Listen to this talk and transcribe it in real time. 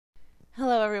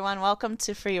Hello, everyone. Welcome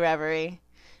to Free Reverie,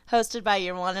 hosted by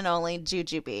your one and only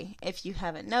Jujubee. If you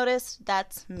haven't noticed,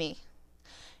 that's me.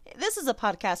 This is a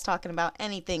podcast talking about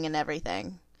anything and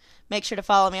everything. Make sure to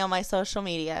follow me on my social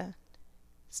media: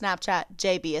 Snapchat,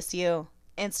 JBSU,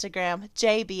 Instagram,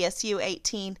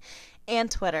 JBSU18, and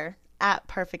Twitter,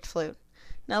 @PerfectFlute.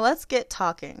 Now let's get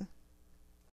talking.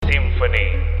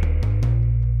 Symphony.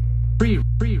 Free,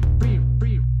 free, free,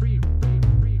 free, free, free,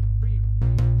 free,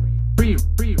 free, free,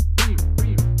 free,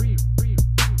 free, free, free,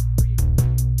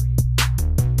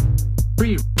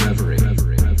 free, reverie,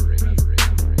 reverie, reverie, reverie.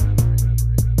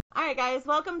 All right, guys,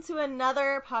 welcome to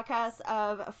another podcast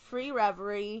of Free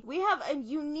Reverie. We have a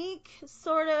unique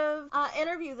sort of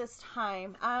interview this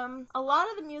time. A lot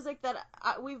of the music that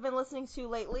we've been listening to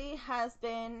lately has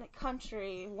been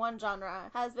country, one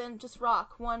genre, has been just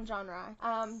rock, one genre.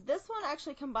 This one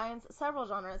actually combines several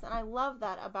genres, and I love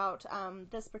that about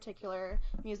this particular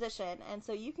musician. And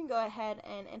so you can go ahead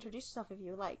and introduce yourself if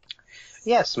you like.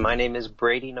 Yes, my name is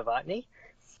Brady Novotny.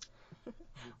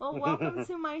 Well, welcome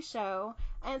to my show.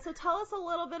 And so tell us a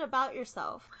little bit about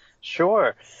yourself.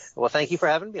 Sure. Well, thank you for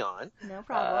having me on. No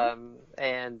problem.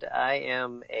 And I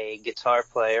am a guitar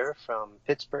player from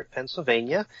Pittsburgh,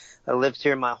 Pennsylvania. I lived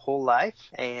here my whole life,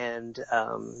 and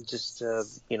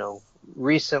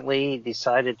recently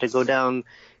decided to go down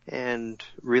and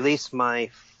release my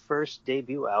first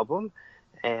debut album.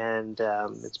 And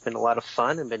it's been a lot of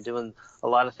fun and been doing a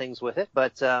lot of things with it.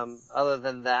 But other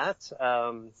than that,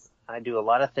 I do a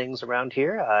lot of things around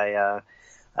here.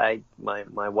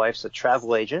 My wife's a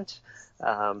travel agent,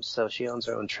 so she owns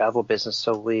her own travel business.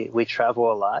 So we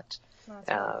travel a lot.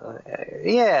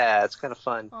 Yeah, it's kind of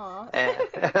fun.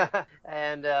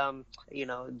 And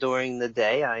during the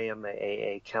day, I am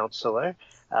a counselor.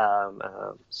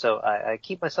 So I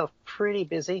keep myself pretty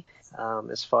busy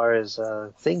as far as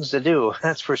things to do.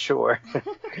 That's for sure.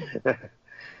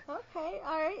 Okay,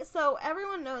 all right. So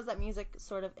everyone knows that music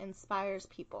sort of inspires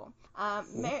people.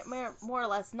 More or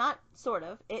less, not sort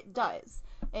of, it does.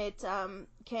 It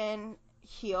can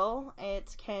heal.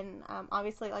 It can,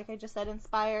 obviously, like I just said,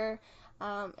 inspire.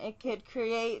 It could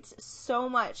create so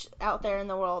much out there in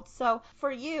the world. So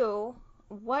for you,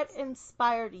 what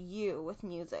inspired you with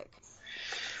music?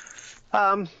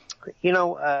 I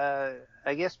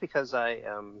guess because I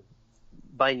am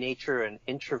by nature an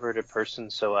introverted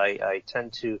person, so I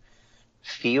tend to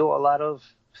feel a lot of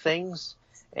things,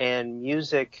 and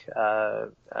music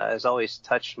has always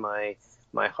touched my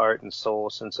heart and soul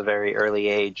since a very early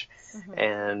age. Mm-hmm.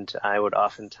 And I would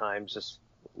oftentimes just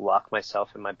lock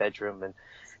myself in my bedroom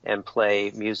and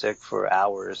play music for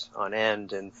hours on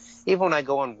end. And even when I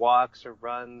go on walks or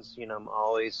runs, I'm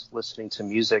always listening to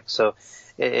music. So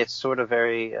it's sort of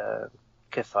very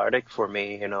cathartic for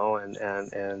me, and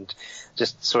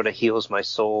just sort of heals my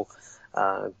soul,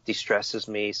 de-stresses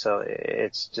me. So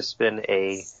it's just been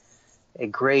a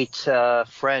great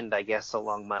friend, I guess,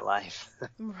 along my life.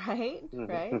 Right.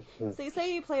 So you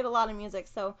say you played a lot of music.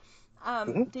 So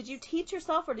did you teach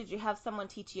yourself, or did you have someone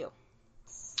teach you?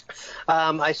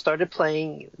 I started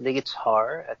playing the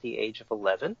guitar at the age of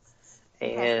 11,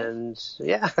 and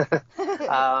yeah,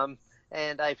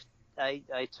 and I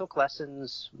took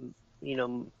lessons,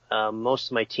 most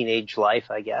of my teenage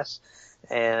life, I guess,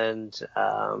 and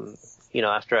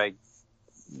after I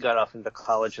got off into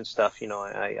college and stuff,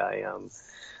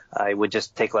 I would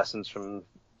just take lessons from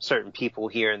certain people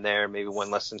here and there, maybe one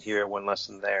lesson here, one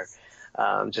lesson there,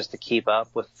 just to keep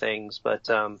up with things.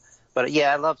 But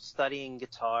yeah, I love studying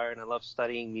guitar, and I love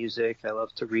studying music. I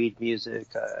love to read music.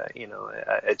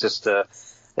 It's just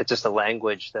a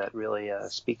language that really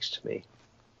speaks to me.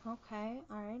 Okay,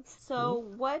 all right. So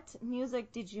what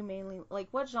music did you mainly,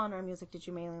 what genre of music did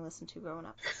you mainly listen to growing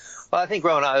up? Well, I think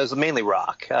growing up, it was mainly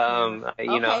rock. What's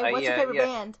your favorite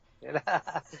band?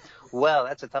 Well,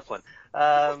 that's a tough one.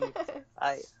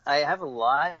 I have a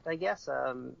lot, I guess.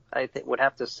 I would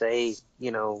have to say,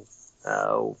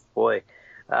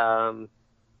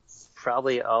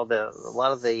 probably a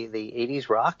lot of the 80s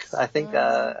rock. I think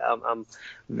I'm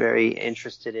very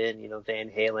interested in, Van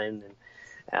Halen and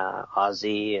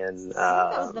Ozzy, and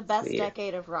I think that was the best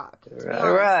decade of rock.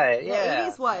 Right, yeah.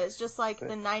 The 80s was just like the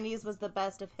 90s was the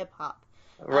best of hip hop.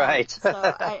 Right. So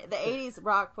the 80s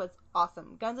rock was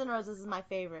awesome. Guns N' Roses is my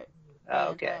favorite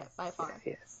band, by far.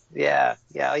 Yeah.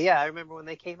 I remember when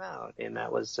they came out, and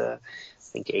that was I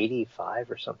think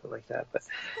 85 or something like that. But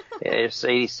it's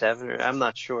 87, or I'm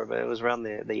not sure, but it was around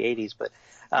the 80s. But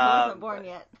I wasn't born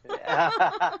yet.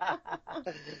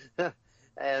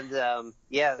 And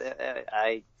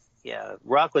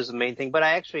rock was the main thing. But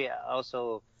I actually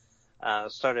also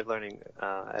started learning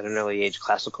at an early age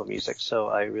classical music. So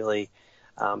I really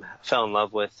fell in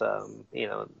love with,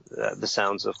 the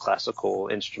sounds of classical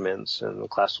instruments and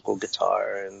classical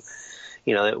guitar. And,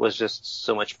 it was just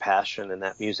so much passion in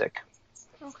that music.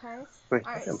 Okay. All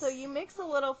right. So you mix a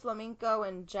little flamenco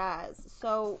and jazz.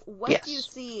 So what Yes. do you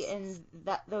see in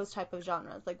those type of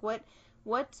genres? Like what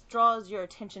draws your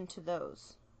attention to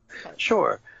those?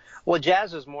 Sure. Well,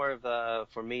 jazz is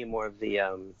for me, more of the,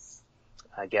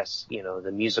 I guess,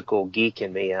 the musical geek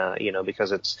in me,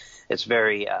 because it's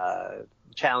very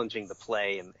challenging to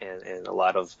play, and a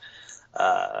lot of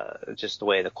just the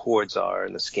way the chords are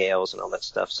and the scales and all that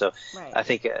stuff. So Right. I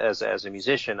think as a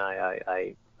musician,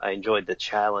 I enjoyed the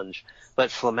challenge. But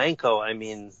flamenco, I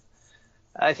mean,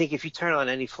 I think if you turn on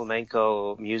any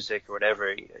flamenco music or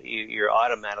whatever, you're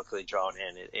automatically drawn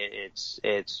in.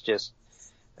 It's just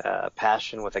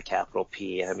passion with a capital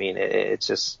P. I mean, it's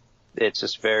just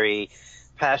very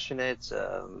passionate.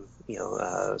 Some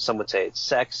would say it's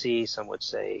sexy. Some would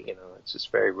say, it's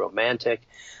just very romantic.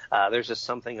 There's just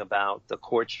something about the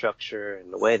chord structure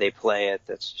and the way they play it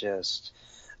that's just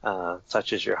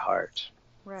touches your heart.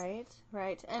 Right.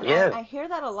 And Yeah. I hear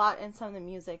that a lot in some of the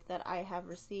music that I have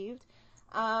received.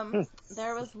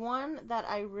 There was one that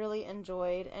I really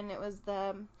enjoyed, and it was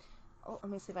let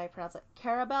me see if I pronounce it.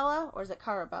 Carabella, or is it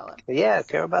Carabella? Yeah,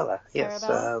 Carabella. Yes.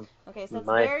 Carabella? Okay, so it's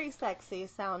very sexy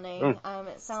sounding.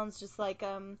 It sounds just like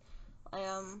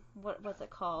what's it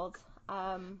called?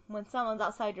 When someone's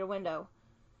outside your window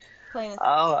playing.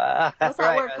 What's that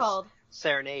right, word called?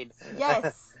 Serenade.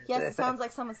 Yes, it sounds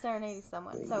like someone's serenading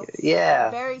someone. So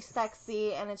yeah, very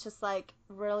sexy, and it's just like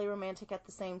really romantic at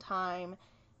the same time.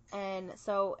 And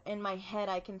so in my head,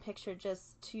 I can picture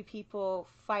just two people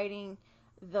fighting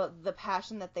the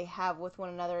passion that they have with one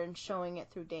another and showing it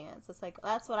through dance. It's like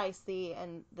that's what I see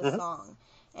in the song.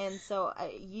 And so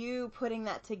you putting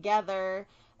that together,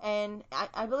 and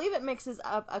I believe it mixes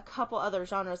up a couple other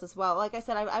genres as well. Like I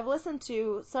said, I've listened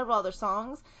to several other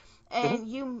songs, and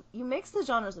you mix the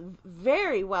genres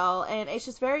very well, and it's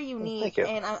just very unique. Thank you.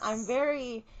 And I'm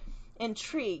very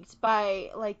intrigued by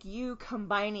like you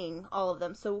combining all of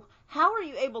them. So how are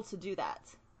you able to do that?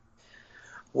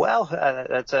 Well,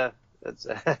 that's a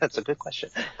good question.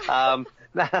 When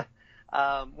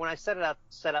I set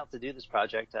out to do this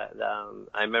project,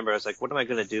 I remember I was like, what am I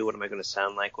going to do? What am I going to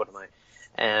sound like?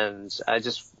 And I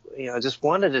just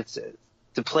wanted it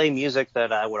to play music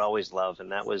that I would always love.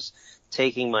 And that was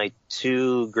taking my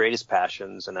two greatest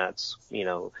passions, and that's,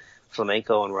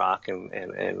 flamenco and rock,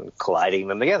 and colliding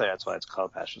them together. That's why it's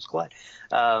called Passions Collide.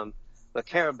 But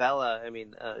Carabella, I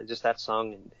mean, just that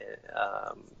song,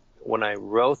 when I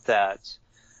wrote that,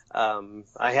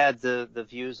 I had the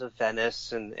views of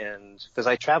Venice, and because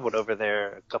I traveled over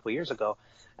there a couple years ago,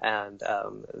 and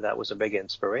that was a big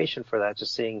inspiration for that.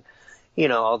 Just seeing,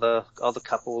 all the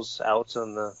couples out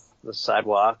on the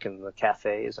sidewalk and the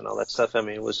cafes and all that stuff. I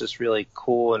mean, it was just really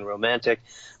cool and romantic.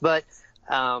 But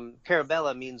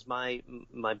Carabella means my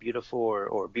beautiful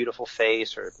or beautiful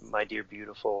face, or my dear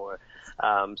beautiful.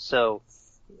 So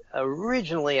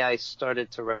originally I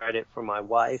started to write it for my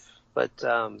wife, but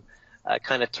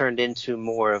kind of turned into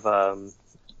more of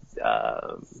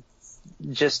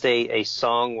just a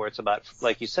song where it's about,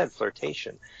 like you said,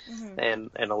 flirtation.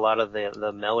 And a lot of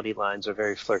the melody lines are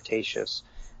very flirtatious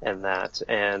and that.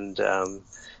 And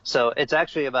so it's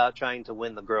actually about trying to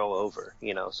win the girl over,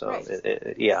 so right.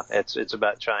 It's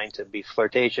about trying to be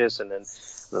flirtatious, and then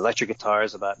the electric guitar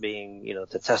is about being,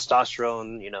 the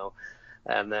testosterone,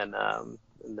 and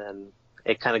then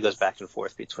it kind of goes back and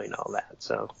forth between all that.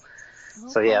 So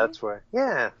that's where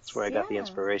I got the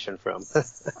inspiration from.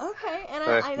 Okay, and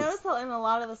I noticed that in a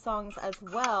lot of the songs as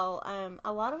well,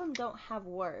 a lot of them don't have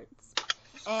words,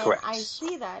 and Correct. I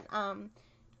see that.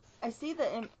 I see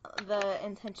the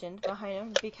intention behind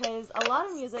them, because a lot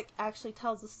of music actually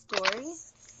tells a story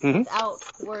without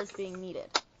words being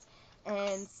needed,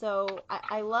 and so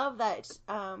I love that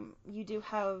you do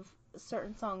have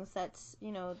certain songs that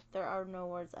there are no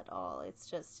words at all.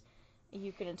 It's just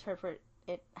you can interpret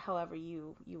it however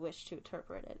you wish to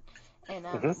interpret it. And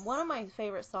one of my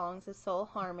favorite songs is Soul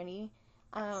Harmony.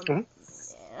 And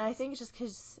I think it's just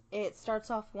because it starts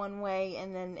off one way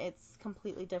and then it's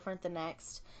completely different the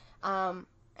next. And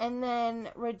then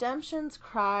Redemption's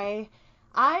Cry,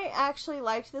 I actually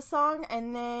liked the song,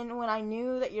 and then when I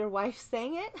knew that your wife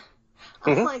sang it,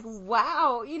 I'm like,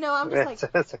 wow, I'm just like,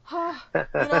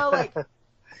 like,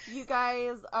 you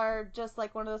guys are just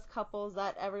like one of those couples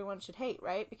that everyone should hate,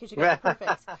 right? Because you guys are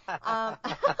perfect.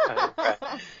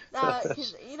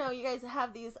 Because, you guys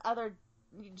have these other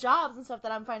jobs and stuff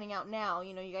that I'm finding out now.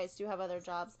 You guys do have other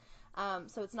jobs.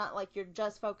 So it's not like you're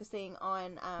just focusing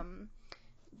on,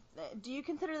 do you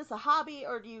consider this a hobby,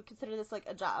 or do you consider this like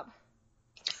a job?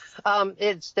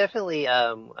 It's definitely,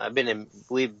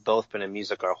 we've both been in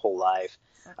music our whole life.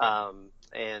 Okay.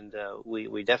 And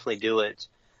we definitely do it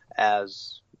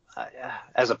as,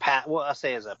 well, I'll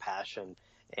say as a passion,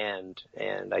 and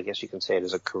I guess you can say it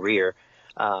as a career.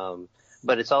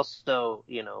 But it's also,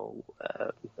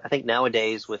 I think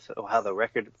nowadays with how the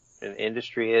record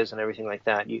industry is and everything like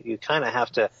that, you kind of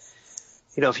have to,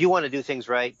 if you want to do things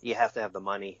right, you have to have the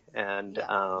money and,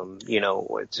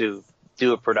 to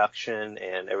do a production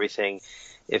and everything.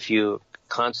 If you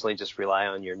constantly just rely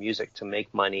on your music to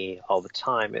make money all the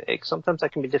time, sometimes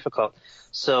that can be difficult.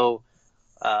 So,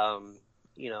 and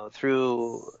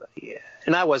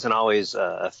I wasn't always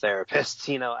a therapist,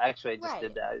 actually I just Right.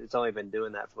 did that. It's only been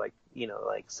doing that for like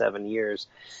 7 years.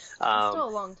 It's still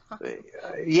a long time.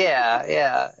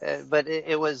 Yeah. But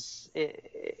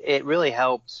it really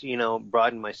helped,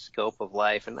 broaden my scope of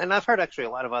life. And I've heard actually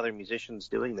a lot of other musicians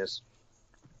doing this.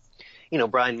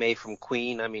 Brian May from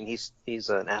Queen, I mean, he's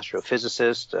an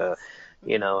astrophysicist.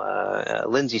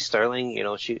 Lindsey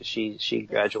Sterling, she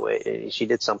graduated, she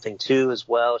did something too as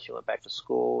well. She went back to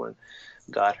school and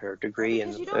got her degree.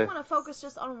 Because you don't want to focus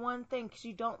just on one thing because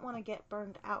you don't want to get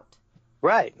burned out.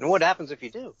 Right. And what happens if you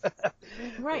do?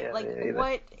 Right. Yeah,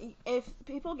 what if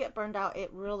people get burned out,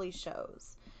 it really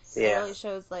shows. It Yeah. really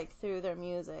shows through their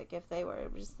music. If they were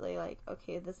just like,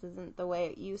 okay, this isn't the way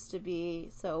it used to be,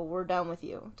 so we're done with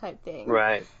you, type thing.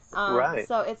 Right. Right.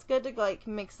 So it's good to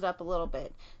mix it up a little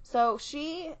bit. So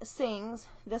she sings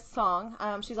this song.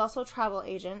 She's also a travel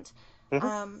agent.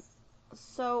 Mm-hmm.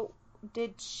 So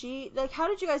did she how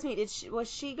did you guys meet?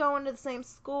 Was she going to the same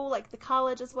school, like the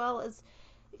college as well as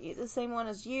the same one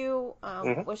as you?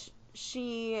 Mm-hmm. Was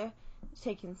she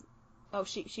taking? Oh,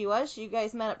 she was. You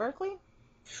guys met at Berkeley.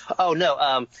 Oh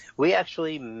no, we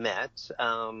actually met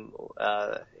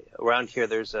around here.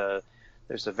 There's a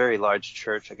very large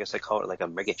church. I guess I call it like a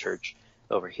mega church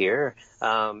over here,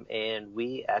 and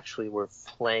we actually were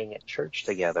playing at church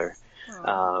together,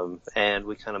 and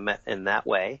we kind of met in that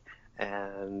way.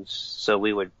 And so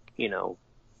we would,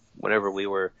 whenever we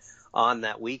were on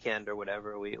that weekend or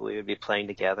whatever, we would be playing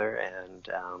together, and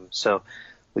so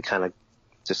we kind of,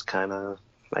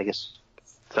 I guess,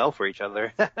 fell for each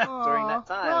other during that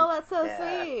time. Well, that's so Yeah.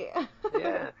 sweet.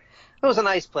 Yeah. It was a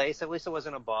nice place. At least it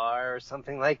wasn't a bar or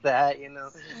something like that, when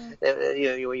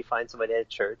you find somebody at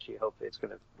church, you hope it's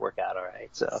going to work out all right.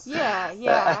 So Yeah.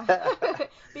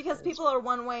 Because people are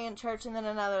one way in church and then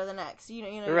another the next.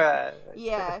 Right.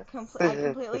 Yeah, I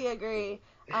completely agree.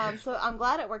 So I'm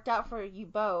glad it worked out for you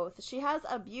both. She has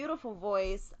a beautiful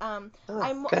voice. I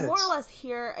more or less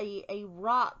hear a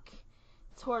rock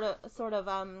sort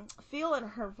of feel in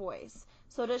her voice.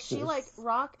 So does she like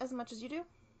rock as much as you do?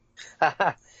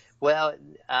 Well,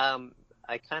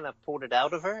 I kind of pulled it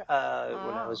out of her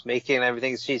when I was making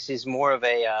everything. She's more of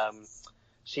a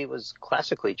she was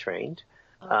classically trained,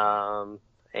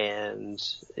 and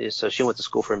so she went to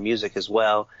school for music as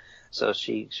well. So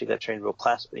she got trained real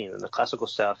in the classical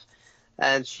stuff,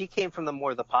 and she came from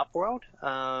the pop world.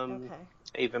 Okay.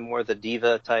 Even more the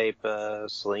diva type,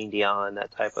 Celine Dion,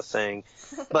 that type of thing,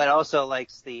 but also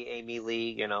likes the Amy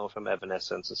Lee, from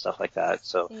Evanescence and stuff like that.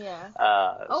 So Yeah.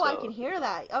 so, I can hear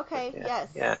that. Okay. Yeah, Yes.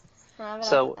 yeah. So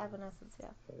So- Evanescence. Yeah.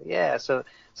 Yeah, so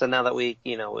now that we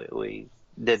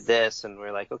did this, and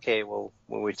we're like, okay, well,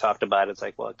 when we talked about it, it's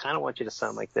like, well, I kind of want you to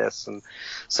sound like this, and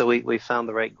so we found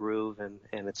the right groove, and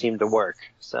it seemed to work.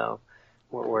 So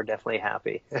we're definitely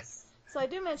happy. So I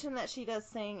do mention that she does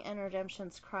sing "In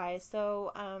Redemption's Cry."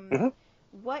 So,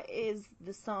 what is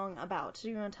the song about? Do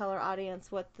you want to tell our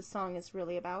audience what the song is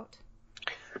really about?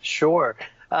 Sure.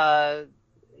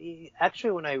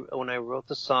 Actually, when I wrote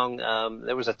the song,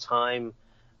 there was a time,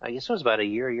 I guess it was about a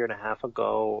year and a half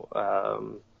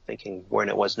ago, thinking when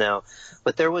it was now,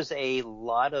 but there was a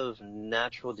lot of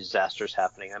natural disasters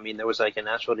happening. I mean, there was like a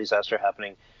natural disaster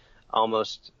happening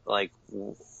almost like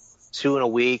 2 in a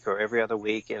week or every other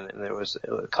week, and there was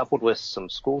coupled with some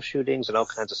school shootings and all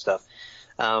kinds of stuff.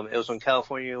 It was when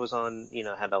California was on,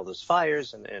 had all those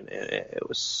fires, and it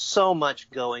was so much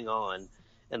going on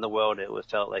in the world. It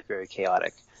felt like very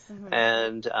chaotic. Mm-hmm.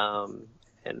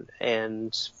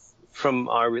 And from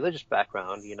our religious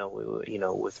background,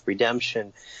 with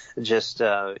redemption, just,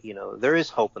 there is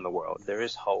hope in the world. There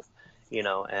is hope,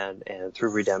 and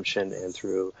through redemption and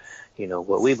through,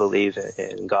 what we believe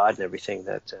in God and everything,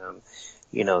 that,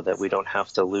 that we don't have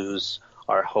to lose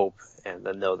our hope and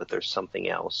then know that there's something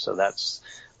else. So that's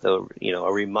a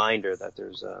reminder that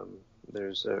there's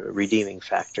a redeeming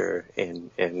factor in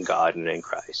God and in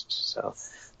Christ. So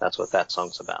that's what that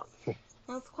song's about.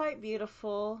 Well, it's quite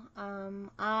beautiful. As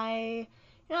I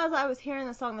was hearing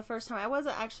the song the first time, I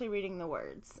wasn't actually reading the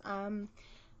words.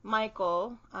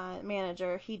 Michael,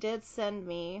 manager, he did send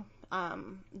me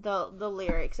the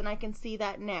lyrics, and I can see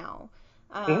that now.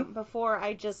 Before,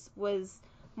 I just was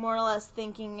more or less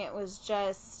thinking it was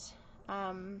just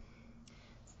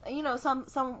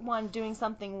someone doing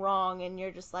something wrong, and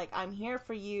you're just like, I'm here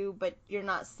for you, but you're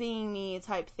not seeing me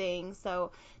type thing.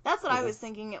 So that's what I was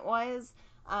thinking it was.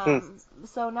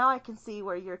 So now I can see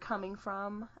where you're coming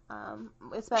from,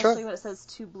 especially when it says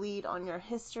to bleed on your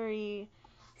history.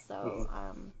 So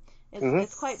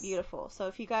it's quite beautiful. So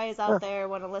if you guys out there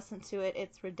want to listen to it,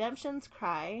 it's Redemption's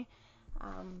Cry.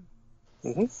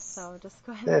 So just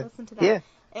go ahead and listen to that.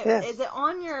 Is it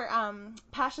on your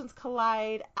Passions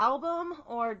Collide album,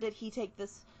 or did he take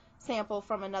this sample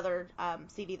from another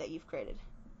CD that you've created?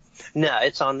 No,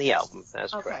 it's on the album.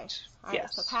 That's correct. All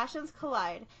right, so Passions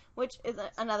Collide, which is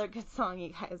another good song, you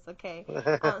guys, okay?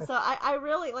 So I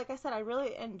really, like I said, I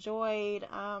really enjoyed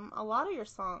a lot of your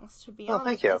songs, to be honest.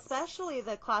 Thank you. Especially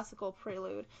the classical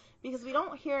prelude, because we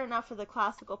don't hear enough of the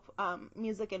classical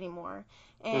music anymore.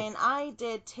 And I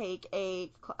did take a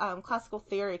classical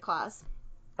theory class.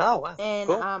 Oh, wow.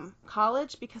 In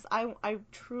college, because I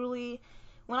truly,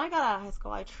 when I got out of high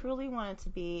school, I truly wanted to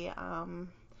be a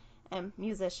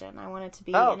musician. I wanted to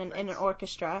be in an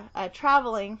orchestra, a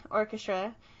traveling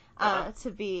orchestra,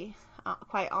 to be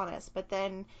quite honest. But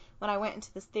then when I went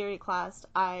into this theory class,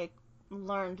 I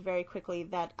learned very quickly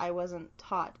that I wasn't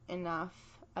taught enough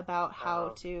about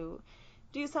how to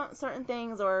do certain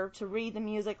things or to read the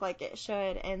music like it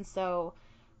should. And so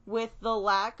with the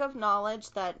lack of knowledge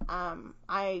that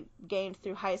I gained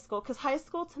through high school, because high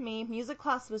school to me, music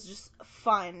class was just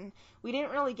fun. We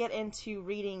didn't really get into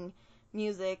reading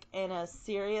music in a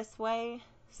serious way.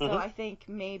 So I think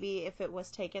maybe if it was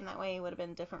taken that way, it would have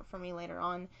been different for me later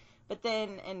on. But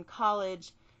then in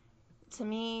college, to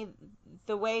me,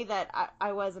 the way that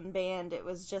I was in band, it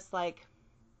was just like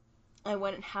I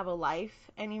wouldn't have a life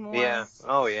anymore. Yeah.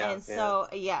 Oh, yeah. And so,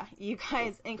 you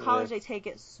guys, in college, they take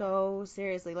it so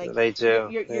seriously. Like, they do.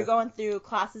 You're going through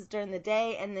classes during the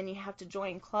day, and then you have to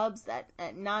join clubs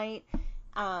at night.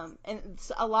 And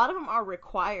so a lot of them are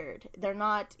required. They're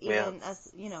not even,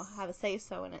 have a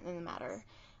say-so in the matter.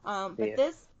 But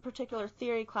this particular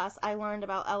theory class, I learned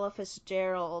about Ella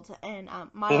Fitzgerald and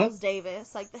Miles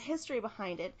Davis, like the history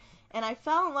behind it. And I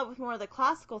fell in love with more of the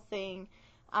classical thing,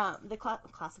 the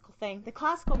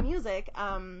classical music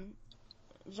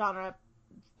genre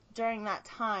during that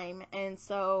time. And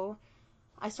so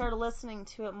I started listening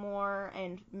to it more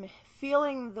and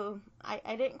feeling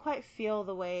I didn't quite feel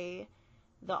the way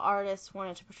the artist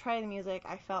wanted to portray the music.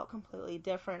 I felt completely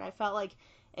different. I felt like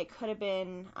it could have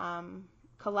been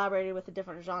collaborated with a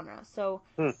different genre. So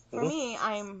for me,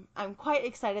 I'm quite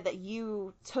excited that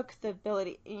you took the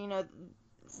ability,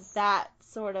 that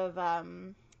sort of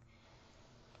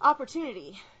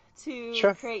opportunity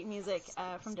to create music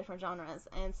from different genres.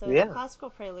 And so the classical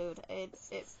prelude,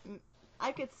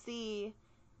 I could see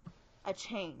a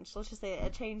change. Let's just say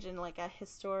a change in like a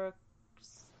historical.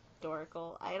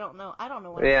 I don't know what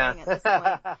I'm saying at this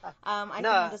point. I think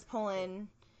I'm just pulling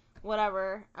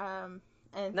whatever and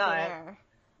there.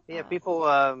 Yeah, people.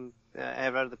 I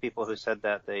have other people who said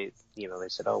that they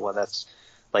said, oh well, that's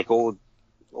like old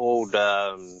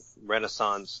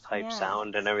Renaissance type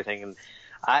sound and everything, and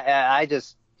I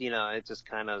just it just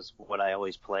kind of is what I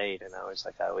always played, and I always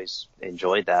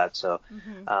enjoyed that. So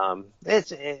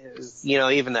it's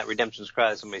even that Redemption's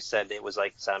Cry, somebody said it was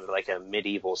sounded like a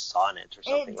medieval sonnet or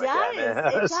something like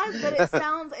that. It does, but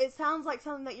it sounds like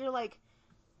something that you're like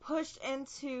pushed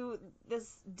into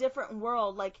this different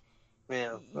world, like.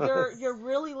 Yeah. you're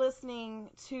really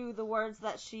listening to the words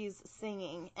that she's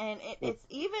singing, and it's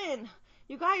even,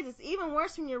 you guys, it's even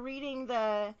worse when you're reading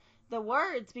the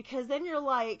words, because then you're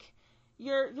like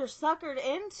you're suckered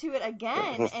into it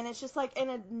again, and it's just like in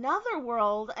another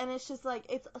world, and it's just like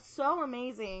it's so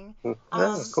amazing.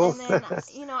 Cool. And then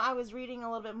I was reading a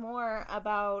little bit more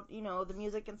about the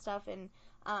music and stuff, and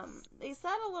they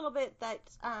said a little bit that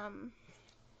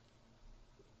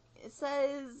it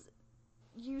says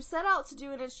you set out to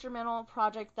do an instrumental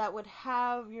project that would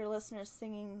have your listeners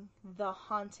singing the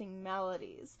haunting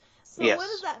melodies. So what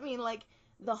does that mean? Like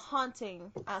the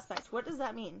haunting aspect. What does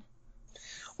that mean?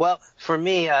 Well, for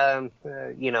me, I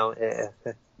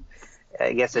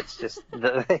guess it's just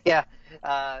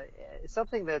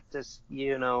something that just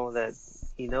that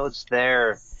it's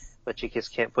there, but you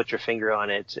just can't put your finger on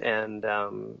it. And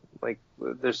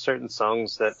there's certain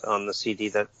songs that on the CD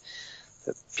that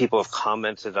people have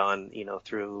commented on,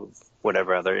 through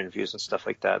whatever other interviews and stuff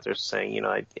like that. They're saying,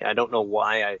 I don't know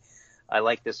why I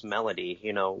like this melody.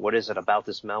 What is it about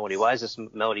this melody? Why is this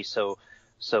melody so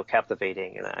so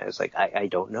captivating? And I was like, I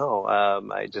don't know.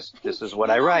 This is what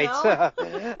You I don't write.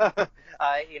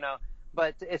 know?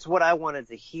 But it's what I wanted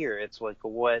to hear. It's like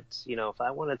what, if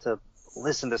I wanted to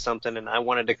listen to something and I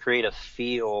wanted to create a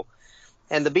feel.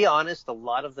 And to be honest, a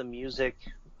lot of the music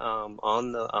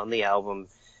on the album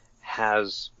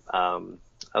has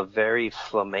a very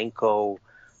flamenco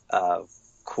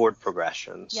chord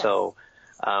progression. Yes. So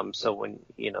when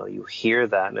you hear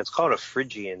that, and it's called a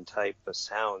Phrygian type of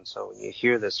sound. So when you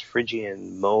hear this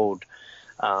Phrygian mode,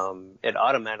 it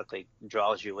automatically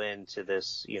draws you into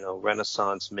this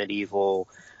Renaissance, medieval,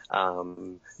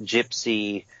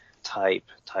 gypsy type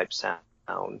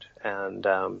sound, and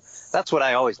that's what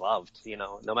I always loved.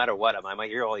 No matter what, my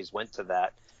ear always went to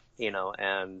that.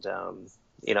 And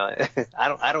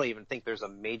I don't even think there's a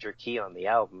major key on the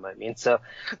album. I mean, so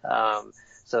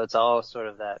it's all sort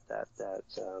of that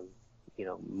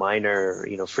minor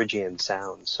Phrygian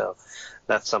sound. So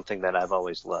that's something that I've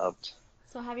always loved.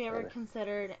 So have you ever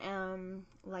considered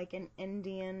like an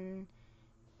Indian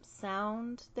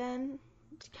sound then?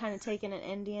 Kind of taking an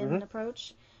Indian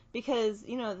approach? Because,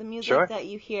 the music Sure. that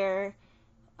you hear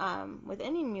with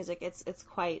Indian music, it's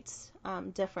quite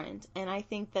different. And I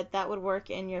think that would work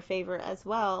in your favor as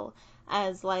well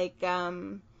as like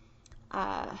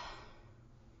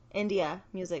India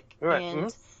music Right.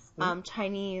 and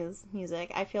Chinese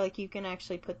music. I feel like you can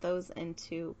actually put those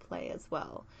into play as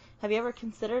well. Have you ever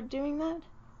considered doing that?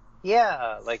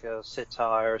 Yeah, like a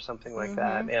sitar or something like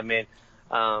that. Mhm. I mean,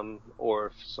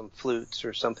 or some flutes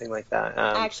or something like that.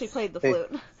 I actually played the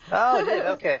flute. Oh, did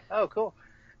okay. Oh, cool.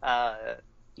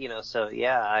 So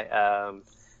yeah,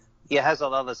 it has a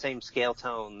lot of the same scale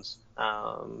tones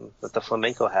that the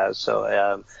flamenco has.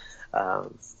 So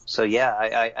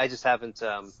yeah, I just haven't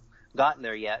gotten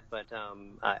there yet, but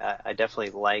I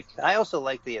definitely like. I also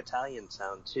like the Italian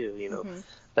sound too.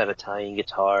 That Italian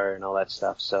guitar and all that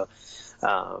stuff.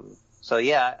 So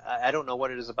yeah, I don't know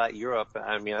what it is about Europe.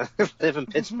 I mean, I live in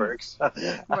Pittsburgh. So.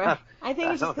 Right. I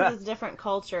think it's just because it's a different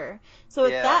culture. So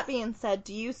with Yeah. that being said,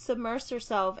 do you submerge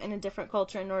yourself in a different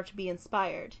culture in order to be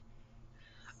inspired?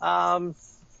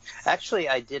 Actually,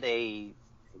 I did a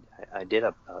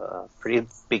pretty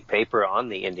big paper on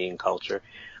the Indian culture.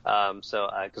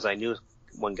 Because I knew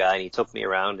one guy and he took me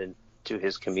around into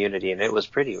his community, and it was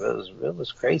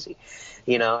crazy.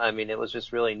 I mean, it was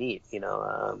just really neat.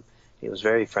 He was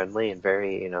very friendly and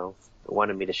very,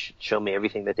 wanted me to show me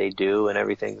everything that they do and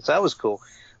everything. So that was cool.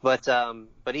 But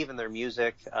even their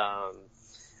music,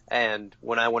 and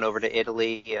when I went over to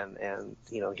Italy and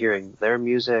hearing their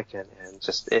music and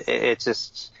just, it's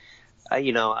just,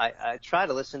 I try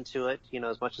to listen to it,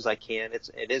 as much as I can.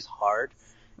 It is hard.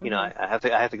 I have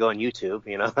to go on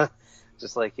YouTube,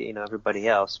 just like, everybody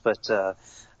else. But,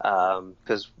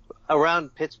 because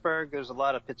around Pittsburgh, there's a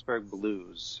lot of Pittsburgh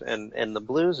blues, and the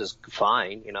blues is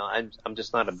fine. I'm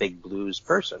just not a big blues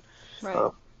person.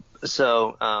 Right.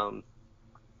 So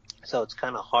it's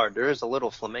kind of hard. There is a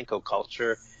little flamenco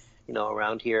culture,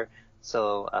 around here.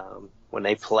 So, when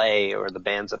they play, or the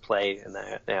bands that play, and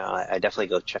I definitely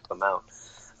go check them out.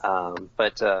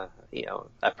 But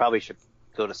I probably should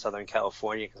go to Southern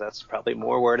California, because that's probably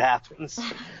more where it happens.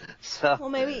 So. Well,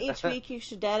 maybe each week you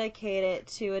should dedicate it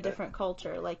to a different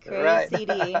culture, like create Right. a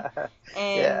CD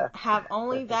and Yeah. have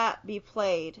only that be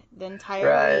played the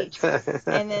entire week, Right.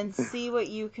 and then see what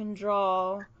you can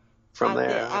draw From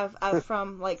at there.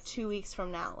 from like 2 weeks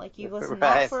from now. Like you listen to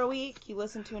Right. that for a week, you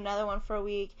listen to another one for a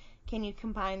week. Can you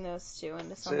combine those two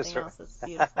into something else that's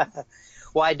beautiful?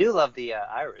 Well, I do love the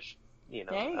Irish. There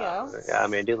you go. I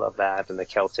mean, I do love that, and the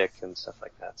Celtic and stuff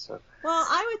like that. So. Well,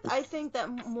 I think that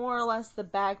more or less the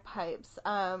bagpipes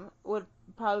would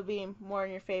probably be more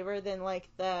in your favor than like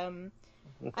the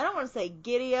I don't want to say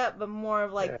giddy up, but more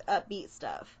of like the upbeat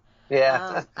stuff.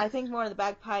 Yeah. I think more of the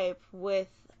bagpipe with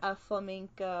a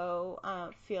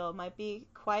flamenco feel might be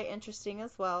quite interesting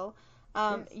as well.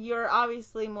 You're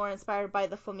obviously more inspired by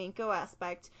the flamenco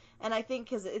aspect, and I think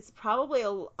because it's probably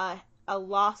a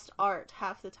lost art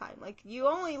half the time. Like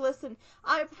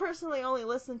I personally only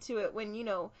listen to it when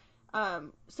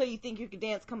So You Think You Could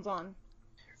Dance comes on.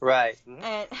 Right.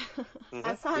 And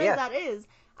as sad as that is,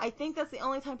 I think that's the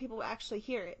only time people actually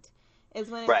hear it, is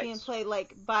when it's being played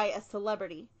like by a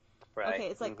celebrity. Right. Okay,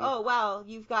 it's like, oh wow,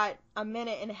 you've got a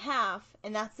minute and a half,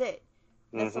 and that's it.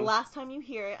 That's the last time you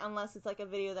hear it, unless it's like a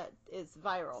video that is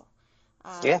viral.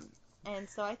 And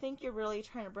so I think you're really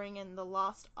trying to bring in the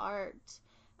lost art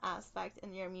aspect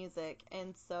in your music,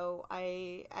 and so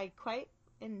I quite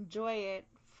enjoy it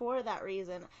for that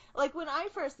reason. Like when I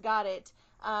first got it,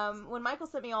 when Michael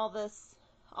sent me all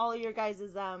your guys'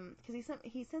 because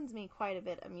he sends me quite a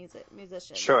bit of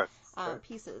musician Sure.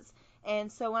 pieces,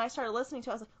 And so when I started listening to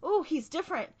it, I was like, oh, he's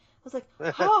different. I was like,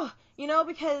 oh,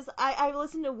 because I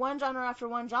listened to one genre after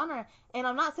one genre, and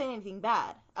I'm not saying anything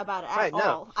bad about it at Right, no.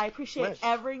 all. I appreciate Right.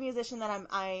 every musician that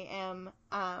I am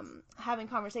having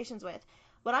conversations with.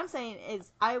 What I'm saying is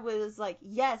I was like,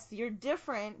 yes, you're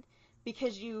different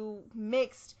because you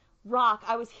mixed rock.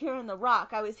 I was hearing the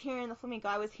rock. I was hearing the flamenco.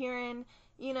 I was hearing,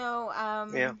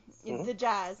 the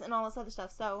jazz and all this other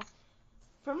stuff. So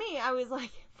for me, I was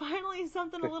like, finally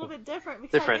something a little bit different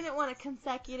because I didn't want a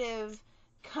consecutive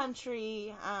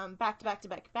country back to back to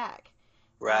back to back.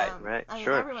 Right, I mean,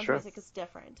 sure, everyone's sure. music is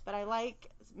different, but I like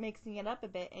mixing it up a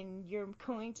bit, and you're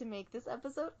going to make this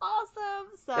episode awesome.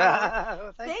 So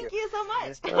Well, thank you so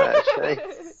much.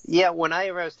 Yeah,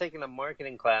 whenever I was taking a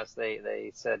marketing class,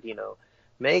 they said,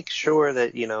 make sure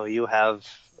that, you have,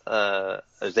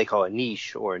 as they call a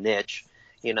niche or a niche,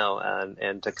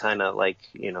 and to kind of like,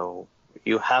 you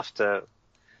have to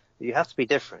be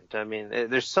different. I mean,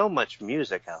 there's so much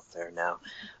music out there now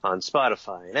on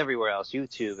Spotify and everywhere else,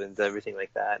 YouTube and everything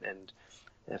like that. And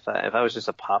if I was just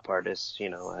a pop artist,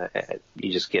 you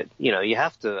just get, you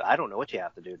have to, I don't know what you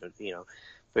have to do to,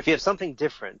 but if you have something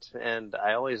different, and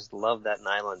I always love that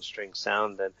nylon string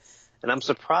sound and I'm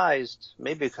surprised,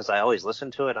 maybe because I always listen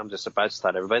to it, I'm just surprised I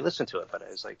thought everybody listened to it, but I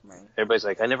was like, everybody's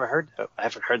like, I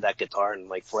haven't heard that guitar in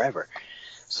like forever.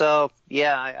 So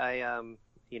yeah, I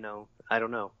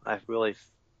don't know.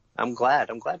 I'm glad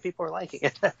people are liking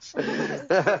it.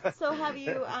 So have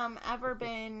you ever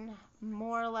been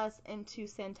more or less into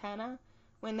Santana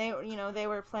when they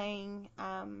were playing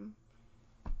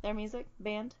their music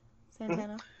band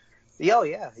Santana? Oh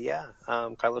yeah.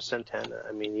 Carlos Santana.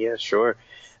 I mean, yeah, sure.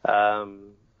 I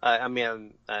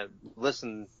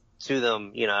listened to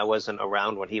them. I wasn't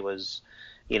around when he was,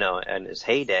 in his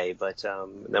heyday, but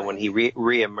then when he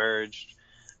reemerged,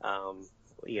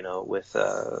 with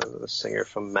a singer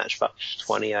from Matchbox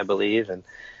 20, I believe, and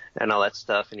all that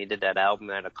stuff. And he did that album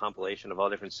that had a compilation of all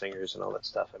different singers and all that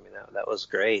stuff. I mean, that was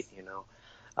great,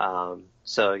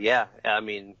 So yeah, I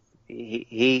mean,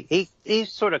 he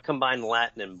sort of combined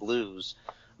Latin and blues,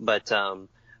 but so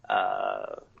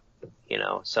I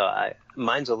think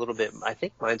mine's a little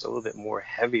bit more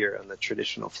heavier on the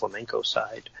traditional flamenco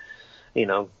side,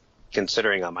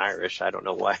 considering I'm Irish. I don't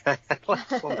know why I like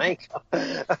flamenco.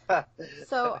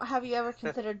 So have you ever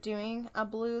considered doing a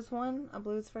blues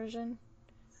version?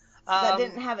 That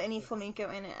didn't have any flamenco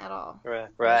in it at all. Right.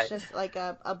 It's just like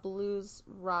a blues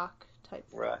rock type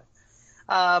thing. Right.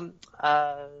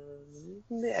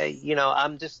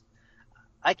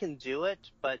 I can do it,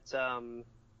 but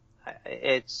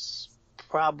it's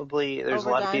probably, there's Overdone?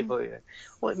 a lot of people,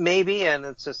 well, maybe, and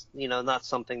it's just, not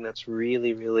something that's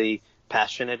really, really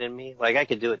passionate in me. Like, I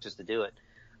could do it just to do it,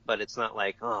 but it's not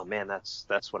like, oh man, that's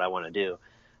what I want to do.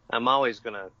 I'm always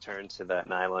going to turn to that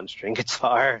nylon string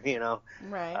guitar,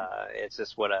 Right. It's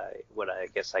just what I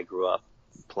guess I grew up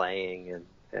playing, and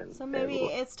so maybe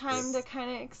it's time to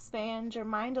kind of expand your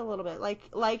mind a little bit,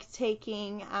 like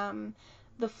taking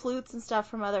the flutes and stuff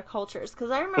from other cultures.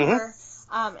 Because I remember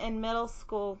in middle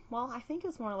school, well, I think it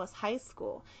was more or less high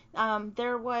school,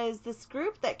 there was this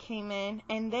group that came in,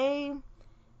 and they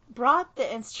brought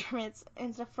the instruments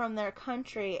and stuff from their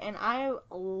country, and I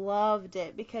loved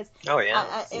it because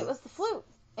it was the flute.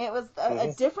 It was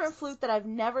a different flute that I've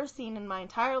never seen in my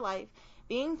entire life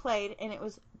being played, and it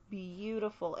was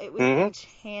beautiful. It was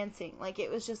enchanting. Like, it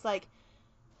was just like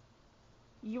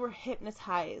you were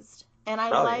hypnotized. And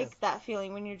I like that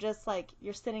feeling when you're just like,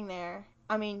 you're sitting there.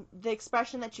 I mean, the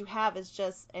expression that you have is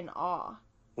just in awe.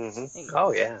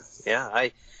 Oh yeah.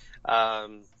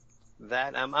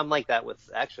 I'm like that with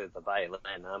actually the violin.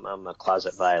 I'm a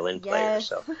closet violin player,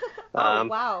 so.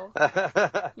 Wow.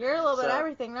 You're a little bit of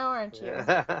everything now, aren't you?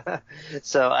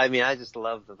 So I mean, I just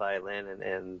love the violin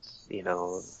and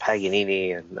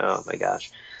Paganini, and oh my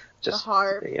gosh, just the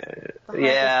harp.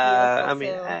 Yeah, I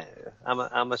mean,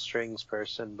 I'm a strings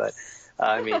person, but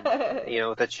I mean,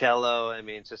 with the cello, I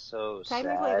mean, it's just so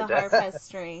technically sad. The harp has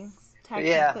strings.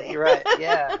 Yeah, you're right.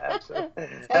 Yeah, absolutely.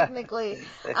 Technically.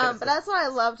 But that's why I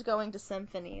loved going to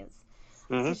symphonies.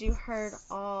 Because you heard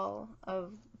all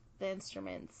of the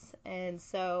instruments. And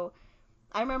so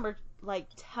I remember, like,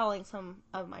 telling some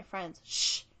of my friends,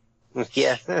 shh.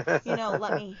 Yeah.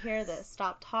 Let me hear this.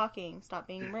 Stop talking. Stop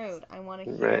being rude. I want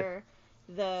to hear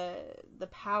the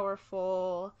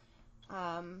powerful,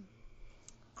 I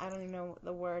don't even know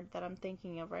the word that I'm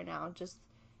thinking of right now. Just,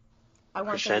 I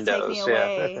want them to take me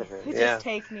away. Just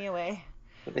take me away.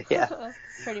 Yeah.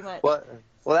 Pretty much. Well,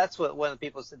 that's what one of the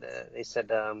people said. They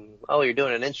said, oh, you're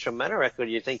doing an instrumental record.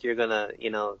 You think you're going to,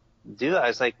 do that? I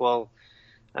was like, well,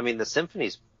 I mean, the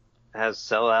symphonies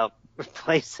sell out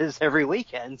places every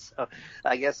weekend. So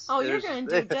I guess. Oh, you're going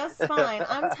to do just fine.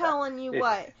 I'm telling you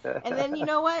what. And then you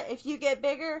know what? If you get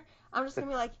bigger, I'm just going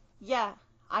to be like, yeah,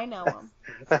 I know him.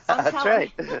 I'm That's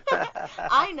right.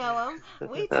 I know him.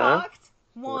 We Uh-huh. talked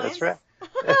once. That's right.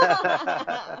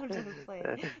 I'm just playing.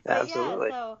 But Absolutely.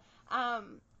 yeah,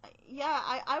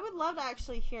 so, I would love to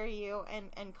actually hear you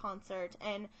in concert.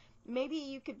 And maybe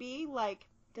you could be like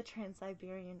the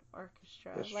Trans-Siberian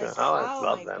Orchestra. That's Like, true. Oh, I oh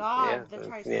love my them. God, Yeah.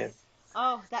 the Yeah.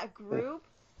 Oh, that group.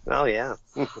 Oh, yeah.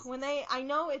 When I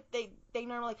know they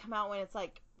normally come out when it's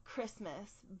like Christmas,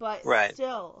 but Right.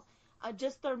 still,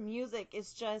 just their music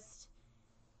is just,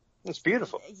 It's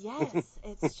beautiful. yes,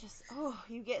 it's just, oh,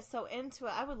 you get so into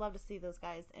it. I would love to see those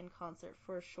guys in concert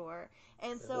for sure.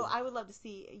 And so I would love to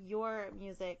see your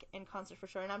music in concert for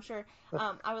sure. And I'm sure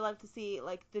I would love to see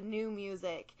like the new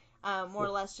music, more or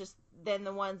less just than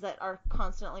the ones that are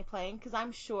constantly playing, because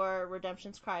I'm sure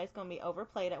Redemption's Cry is going to be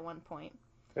overplayed at one point.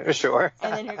 Sure.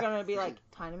 And then you're going to be like,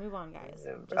 time to move on, guys.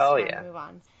 Just Oh, time yeah. to move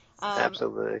on.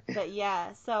 Absolutely. But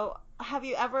yeah, so have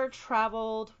you ever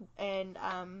traveled and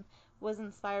was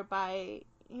inspired by,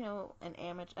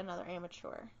 another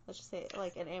amateur? Let's just say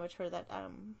like an amateur that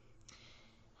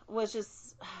was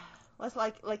just, let's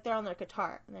like they're on their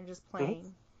guitar and they're just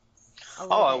playing a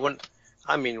little Oh, bit.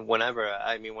 whenever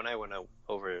I went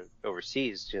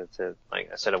overseas, to, like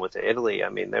I said, I went to Italy. I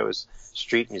mean, there was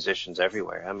street musicians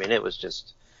everywhere. I mean, they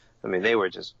were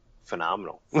just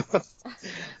phenomenal.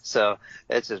 So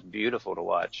it's just beautiful to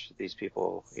watch these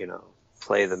people,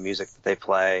 play the music that they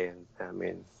play, and I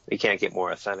mean, you can't get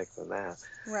more authentic than that.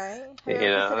 Right? Have you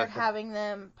ever considered having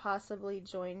them possibly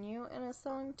join you in a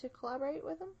song to collaborate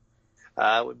with them?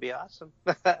 It would be awesome.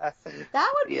 That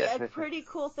would be Yeah. a pretty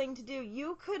cool thing to do.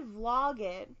 You could vlog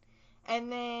it,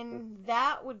 and then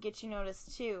that would get you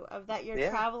noticed too, of that you're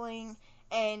traveling,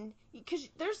 and because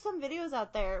there's some videos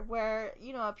out there where,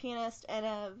 a pianist and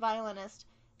a violinist,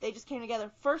 they just came together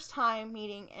first time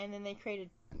meeting, and then they created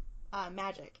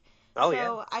magic. Oh, so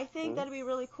yeah. I think that'd be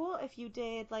really cool if you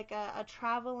did like a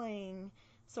traveling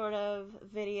sort of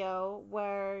video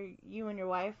where you and your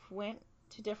wife went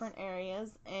to different areas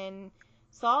and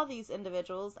saw these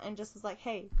individuals and just was like,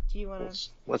 hey, do you want to...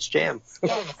 Let's jam.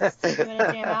 Yes. Do you want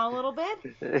to jam out a little bit?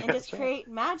 And That's just create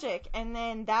magic. And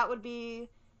then that would be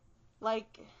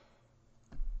like...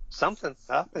 something,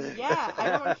 huh? Yeah, I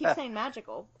don't want to keep saying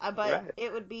magical, but Right.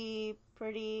 it would be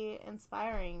pretty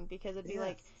inspiring because it'd be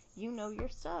like, you know your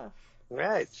stuff.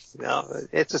 Right. No,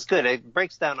 it's just good. It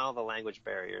breaks down all the language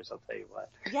barriers, I'll tell you what.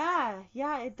 Yeah,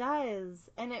 it does.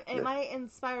 And it might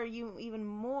inspire you even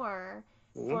more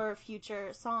for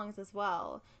future songs as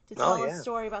well. To tell a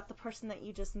story about the person that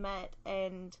you just met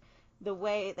and the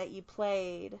way that you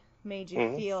played made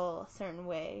you feel a certain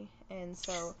way. And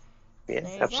so, Yeah,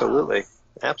 there you absolutely. go.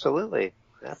 Absolutely.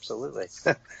 Absolutely.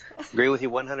 Agree with you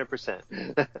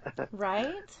 100%.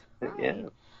 Right? Yeah.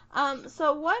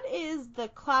 So what is the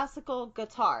classical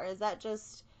guitar? Is that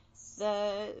just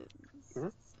the...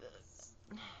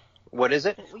 What is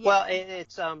it? Yeah. Well,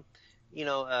 it's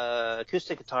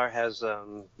acoustic guitar has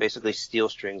basically steel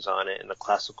strings on it, and the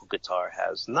classical guitar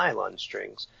has nylon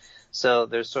strings. So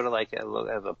there's sort of like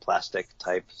a plastic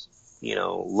type,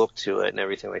 look to it and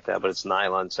everything like that, but it's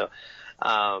nylon. So,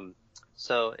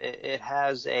 it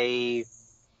has I'd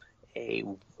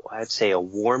say a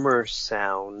warmer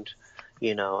sound,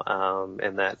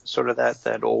 and that sort of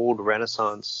that old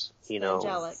Renaissance,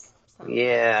 angelic sound.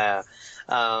 Yeah.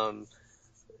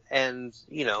 And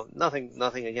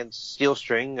nothing against steel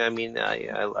string. I mean,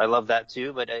 I love that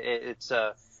too, but it's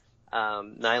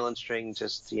nylon string.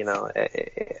 Just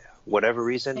whatever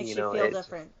reason, Makes you feel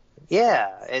different.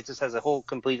 Yeah, it just has a whole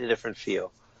completely different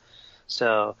feel.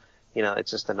 So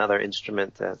it's just another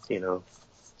instrument that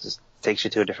just takes you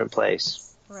to a different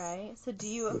place. Right. So do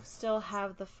you still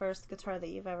have the first guitar that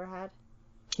you've ever had?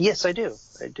 Yes, I do.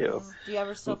 I do. Yeah. Do you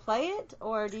ever still play it,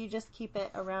 or do you just keep it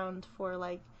around for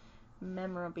like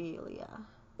memorabilia?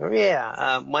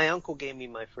 Yeah, my uncle gave me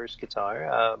my first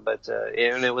guitar,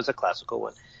 and it was a classical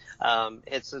one.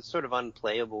 It's sort of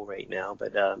unplayable right now,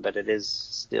 but it is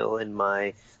still in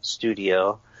my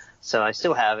studio, so I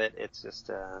still have it. It's just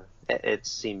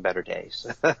it's seen better days.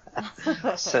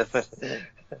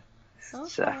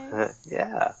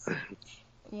 Yeah.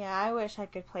 Yeah, I wish I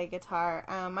could play guitar.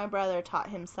 My brother taught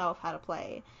himself how to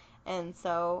play, and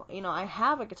so I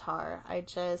have a guitar. I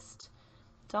just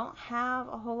don't have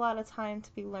a whole lot of time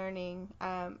to be learning.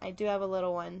 I do have a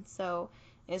little one, so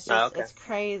it's just it's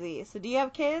crazy. So do you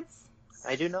have kids?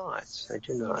 I do not.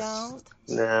 You don't?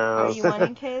 No. Are you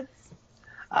wanting kids?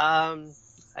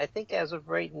 I think as of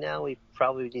right now, we've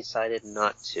probably decided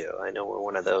not to. I know we're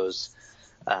one of those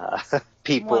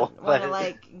people. Want to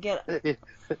like get,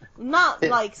 not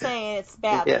like saying it's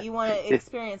bad, Yeah. but you want to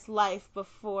experience life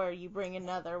before you bring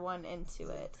another one into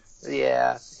it.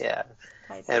 Yeah.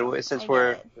 Type And deal. I since get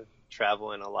we're it.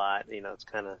 traveling a lot, it's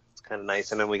kind of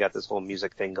nice. And then we got this whole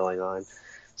music thing going on,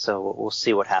 so we'll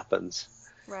see what happens.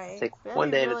 Right. Take That'd one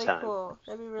be day really at a time. cool.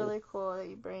 That'd be really cool that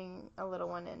you bring a little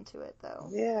one into it, though.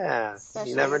 Yeah,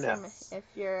 Especially you never know. if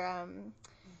you're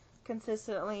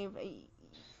consistently,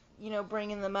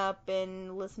 bringing them up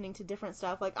and listening to different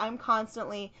stuff. Like I'm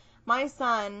constantly, my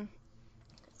son,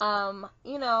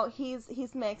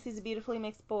 he's mixed. He's a beautifully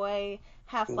mixed boy,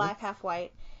 half black, half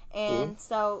white. And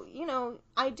so,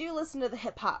 I do listen to the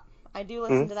hip hop. I do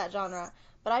listen to that genre,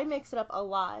 but I mix it up a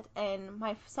lot. And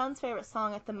my son's favorite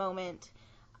song at the moment,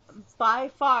 by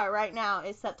far right now,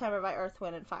 is September by Earth,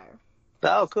 Wind, and Fire.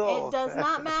 Oh, cool. It does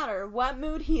not matter what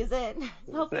mood he's in.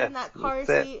 He'll be in that car That's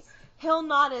it. seat. He'll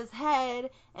nod his head,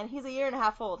 and he's a year and a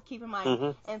half old, keep in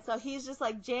mind. And so he's just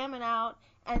like jamming out.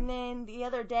 And then the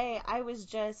other day, I was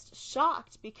just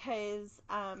shocked because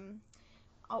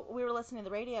we were listening to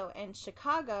the radio, and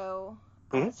Chicago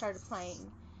started playing.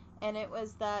 And it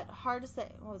was that Hard to Say,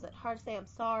 what was it? Hard to Say I'm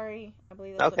Sorry. I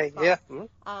believe that's what it's called.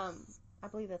 Yeah. I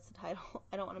believe that's the title.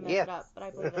 I don't want to mess it up, but I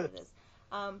believe that it is.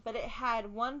 But it had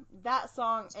that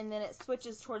song, and then it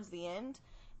switches towards the end,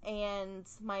 and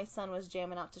my son was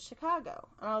jamming out to Chicago.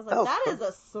 And I was like, that is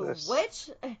a switch.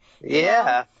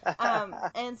 Yeah.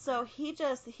 And so he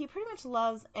pretty much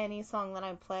loves any song that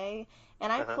I play.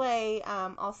 And I play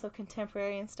also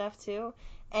contemporary and stuff too.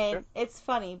 And it's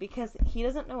funny because he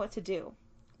doesn't know what to do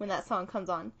when that song comes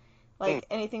on. Like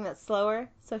anything that's slower.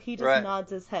 So he just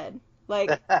nods his head.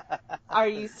 Like, are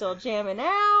you still jamming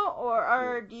out,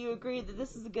 or do you agree that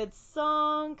this is a good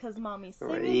song because mommy's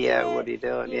singing Yeah, to it? what are you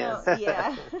doing?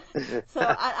 Yeah. So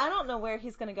I don't know where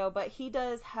he's going to go, but he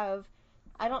does have,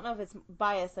 I don't know if it's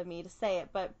bias of me to say it,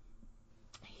 but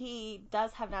he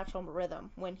does have natural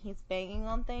rhythm. When he's banging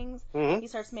on things, he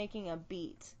starts making a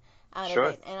beat out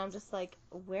of it. And I'm just like,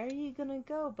 where are you going to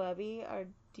go, Bubby? Are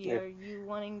you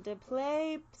wanting to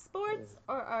play sports,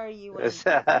 or are you wanting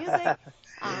to play music?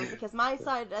 Because my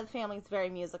side of the family is very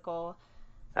musical.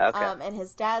 Okay. And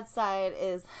his dad's side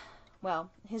is, well,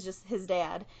 his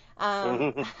dad.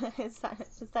 His side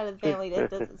of the family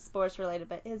isn't sports related,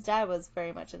 but his dad was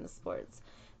very much into sports.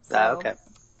 So, okay.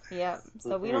 Yeah.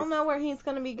 So we don't know where he's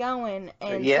going to be going.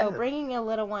 And so bringing a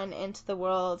little one into the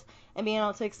world and being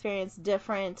able to experience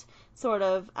different sort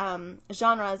of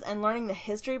genres and learning the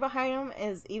history behind them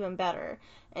is even better.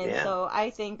 And so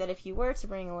I think that if you were to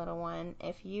bring a little one,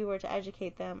 if you were to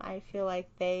educate them, I feel like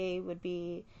they would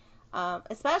be,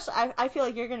 especially, I feel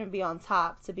like you're going to be on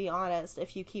top, to be honest,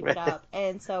 if you keep it up.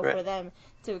 And so for them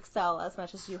to excel as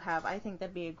much as you have, I think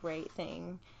that'd be a great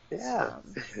thing. Yeah.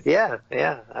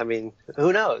 I mean,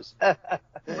 who knows?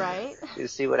 Right? You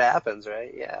see what happens,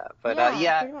 right? Yeah. But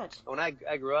pretty much. When I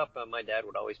grew up, my dad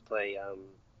would always play.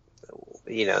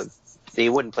 He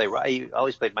wouldn't play. He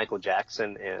always played Michael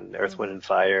Jackson and Earth, Wind, and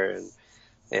Fire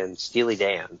and Steely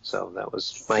Dan. So that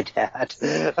was my dad.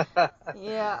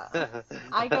 Yeah.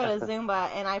 I go to Zumba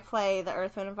and I play the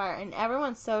Earth, Wind, and Fire, and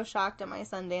everyone's so shocked at my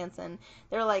son dancing.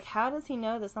 They're like, "How does he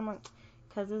know this?" I'm like,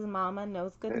 because his mama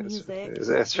knows good music.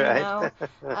 That's right.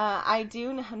 I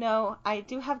do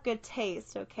have good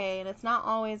taste, okay? And it's not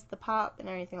always the pop and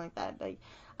everything like that. Like,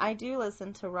 I do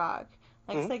listen to rock.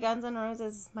 Like, say Guns N'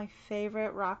 Roses is my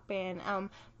favorite rock band.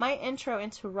 My intro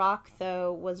into rock,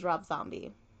 though, was Rob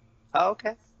Zombie. Oh,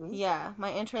 okay. Yeah,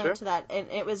 my intro into that, and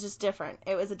it was just different.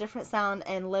 It was a different sound,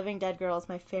 and Living Dead Girl is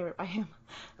my favorite by him.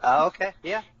 Oh, okay.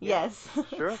 Yeah. Yes.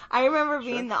 Sure. I remember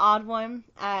being the odd one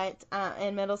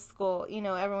in middle school.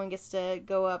 Everyone gets to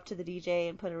go up to the DJ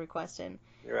and put a request in.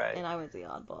 Right. And I was the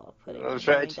oddball putting That's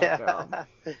in right. Living Dead Girl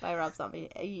by Rob Zombie.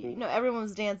 Everyone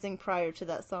was dancing prior to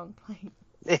that song playing.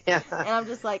 Yeah. And I'm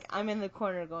just like, I'm in the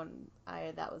corner going,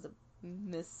 that was a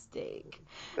mistake.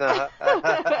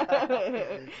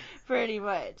 Pretty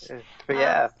much.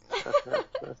 Yeah. Right.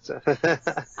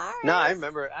 No, I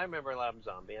remember Rob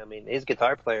Zombie. I mean, his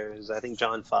guitar player is, I think,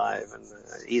 John Five, and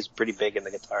he's pretty big in the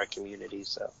guitar community.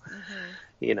 So,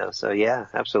 so yeah,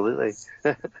 absolutely.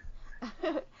 All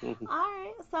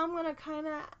right. So I'm going to kind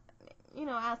of,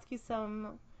 ask you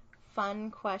some fun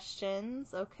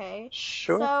questions, okay?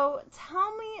 Sure. So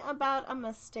tell me about a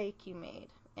mistake you made,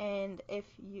 and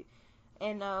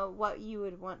what you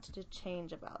would want to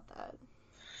change about that.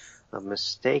 A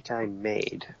mistake I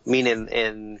made. Meaning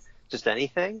in just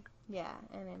anything? Yeah,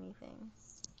 in anything.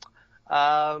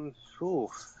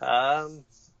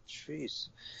 Jeez.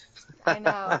 I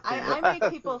know. I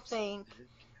make people think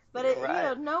But it,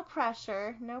 Right. no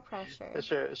pressure, no pressure.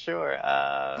 Sure, sure.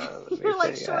 Let me You're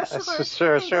like, think. sure,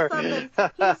 sure. Sure, Think of sure.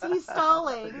 something. He's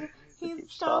stalling. He's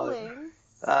Keep stalling.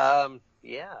 stalling.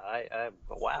 Yeah,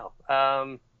 wow.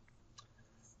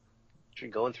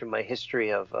 Going through my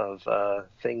history of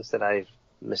things that I've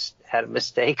had a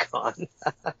mistake on.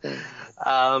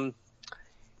 um,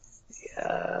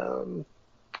 um,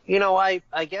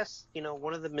 I guess,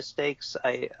 one of the mistakes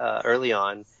I early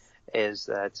on is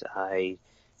that I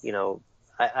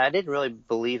didn't really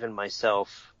believe in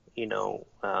myself,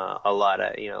 a lot.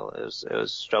 It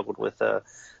was struggled with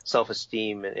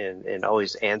self-esteem and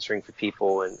always answering for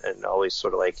people and always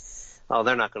sort of like, oh,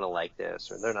 they're not going to like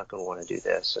this or they're not going to want to do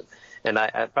this. And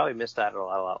I probably missed out on a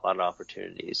lot of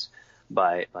opportunities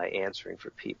by answering for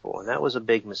people. And that was a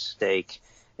big mistake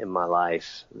in my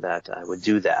life, that I would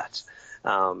do that,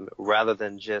 rather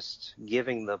than just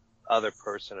giving the other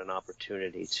person an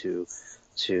opportunity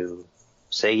to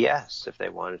say yes if they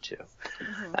wanted to.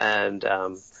 Mm-hmm. And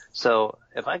so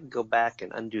if I could go back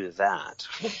and undo that,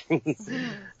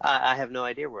 I have no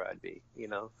idea where I'd be,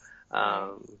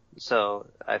 Right. So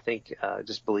I think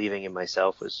just believing in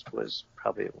myself was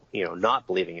probably, not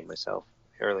believing in myself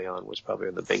early on was probably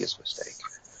the biggest mistake.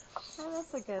 Oh,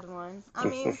 that's a good one. I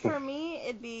mean, for me,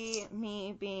 it'd be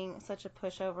me being such a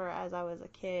pushover as I was a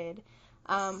kid.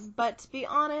 But to be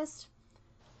honest,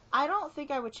 I don't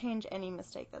think I would change any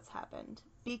mistake that's happened,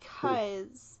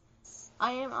 because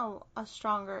I am a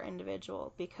stronger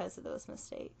individual because of those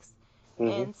mistakes.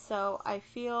 Mm-hmm. And so I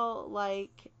feel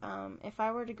like if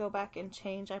I were to go back and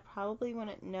change, I probably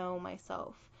wouldn't know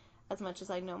myself as much as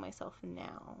I know myself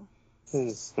now.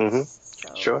 Mm-hmm.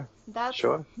 So Sure. that's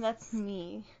Sure. that's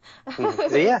me.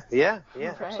 Yeah,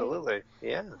 Right. absolutely.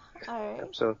 Yeah, All right.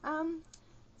 absolutely.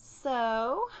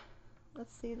 So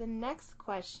let's see the next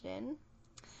question.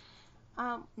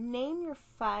 Name your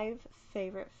 5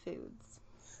 favorite foods.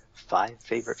 5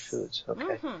 favorite foods.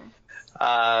 Okay.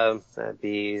 Mm-hmm. That'd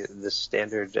be the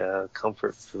standard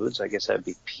comfort foods. I guess that'd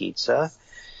be pizza,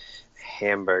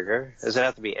 hamburger. Does it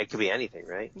have to be? It could be anything,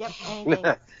 right? Yep,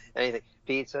 anything. Anything.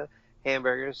 Pizza,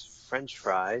 hamburgers, French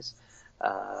fries.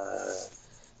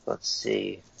 Let's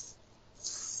see.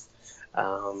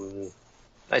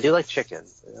 I do like chicken.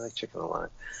 I like chicken a lot.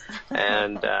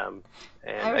 And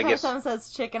Every I time guess. someone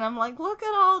says chicken, I'm like, look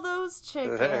at all those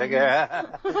chickens.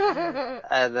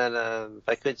 And then if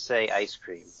I could say ice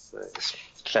cream,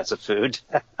 that's a food.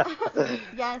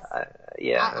 Yes.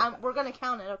 Yeah. We're going to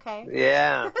count it, okay?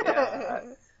 Yeah.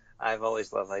 I've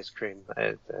always loved ice cream.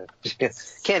 I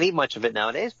can't eat much of it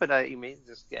nowadays, but you mean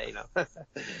just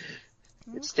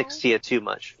it sticks to you too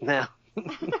much now.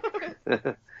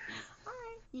 Alright.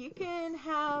 You can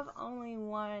have only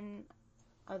one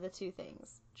of the 2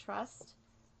 things: trust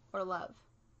or love.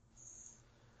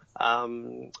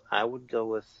 I would go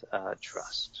with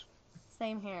trust.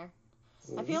 Same here.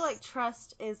 I feel like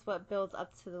trust is what builds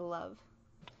up to the love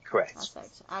Correct.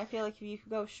 aspect. I feel like if you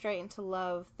go straight into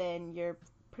love, then you're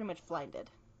pretty much blinded.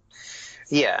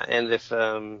 Yeah, and if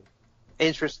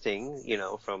interesting,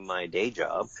 from my day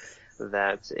job,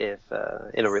 that if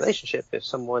in a relationship, if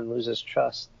someone loses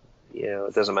trust,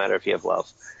 it doesn't matter if you have love.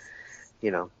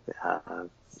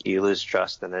 You lose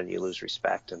trust, and then you lose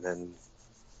respect, and then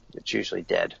it's usually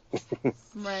dead.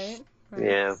 Right.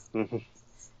 Yeah.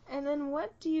 And then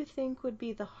what do you think would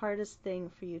be the hardest thing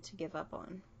for you to give up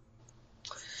on?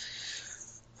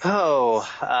 Oh,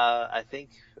 I think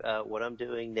what I'm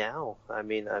doing now. I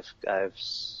mean, I've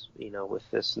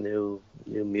with this new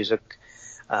music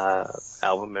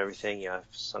album and everything, I've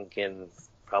sunk in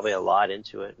probably a lot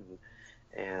into it,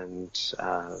 and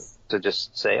to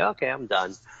just say, okay, I'm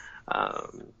done,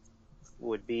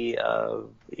 would be, I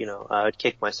would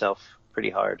kick myself pretty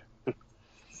hard.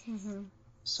 Mm-hmm.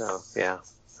 So yeah,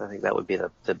 I think that would be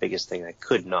the biggest thing I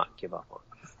could not give up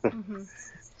on. Mm-hmm.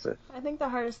 So, I think the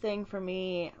hardest thing for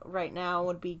me right now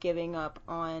would be giving up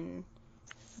on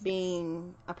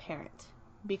being a parent,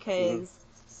 because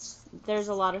there's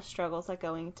a lot of struggles that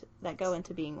go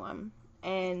into being one,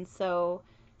 and so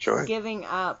sure. giving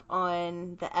up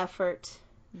on the effort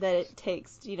that it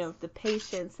takes, the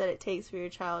patience that it takes for your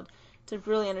child to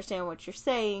really understand what you're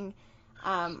saying,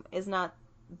 is not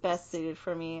best suited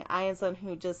for me. I am someone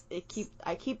who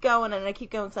I keep going and I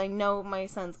keep going because I know my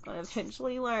son's going to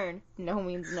eventually learn. No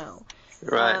means no.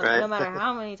 Right. No matter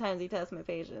how many times he tests my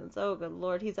patience. Oh, good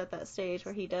Lord, he's at that stage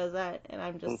where he does that, and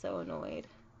I'm just so annoyed.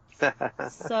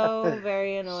 So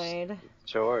very annoyed.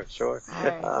 Sure. All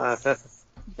right.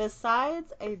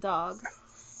 Besides a dog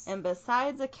and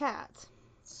besides a cat,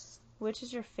 which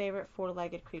is your favorite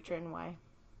 4-legged creature and why?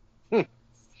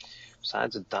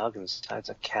 Besides a dog and besides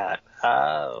a cat.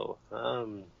 Oh,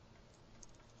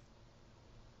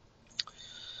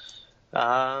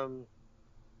 How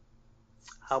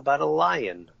about a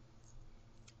lion?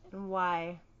 And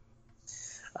why?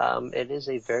 It is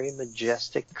a very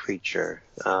majestic creature.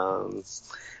 And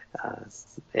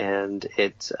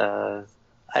it,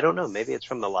 I don't know, maybe it's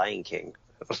from The Lion King.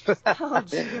 Oh,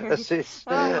 dear.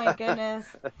 Oh, my goodness.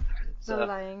 The So,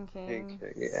 Lion King.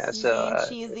 yeah, You so,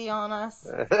 being cheesy on us.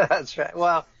 that's right.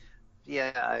 Well,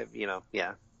 yeah,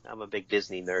 I'm a big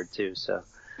Disney nerd too, so.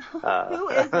 Who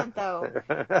isn't, though?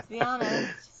 To be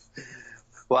honest.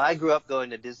 Well, I grew up going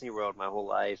to Disney World my whole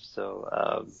life,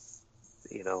 so,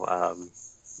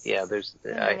 yeah, there's,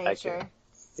 Human nature.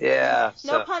 yeah.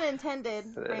 No So, pun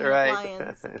intended. Bring up right.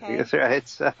 lions, okay? That's right.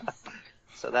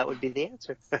 So that would be the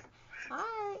answer.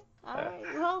 All right.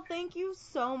 Well, thank you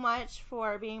so much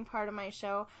for being part of my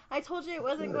show. I told you it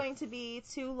wasn't going to be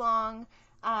too long,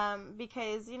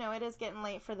 because, it is getting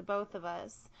late for the both of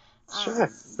us. Sure.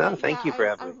 No, thank you for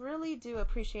having me. I really do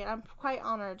appreciate it. I'm quite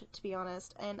honored, to be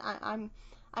honest, and I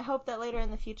hope that later in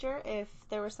the future, if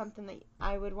there was something that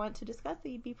I would want to discuss, that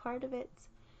you'd be part of it.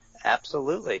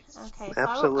 Absolutely. Okay, so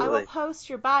Absolutely. I will post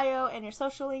your bio and your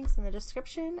social links in the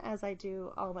description, as I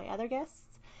do all my other guests,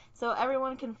 so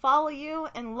everyone can follow you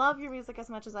and love your music as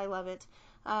much as I love it,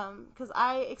 because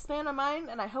I expand my mind,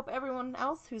 and I hope everyone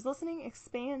else who's listening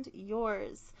expand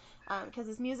yours, because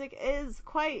this music is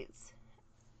quite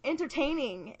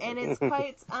entertaining, and it's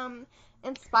quite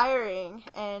inspiring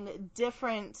and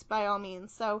different by all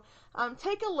means. So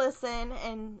take a listen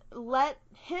and let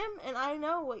him and I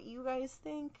know what you guys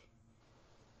think.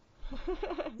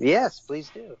 Yes, please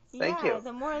do. Thank you.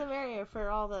 The more the merrier for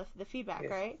all the feedback,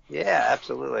 right? Yeah,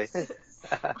 absolutely.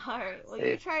 All right. Well,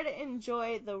 you try to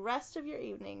enjoy the rest of your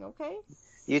evening, okay?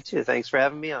 You too. Thanks for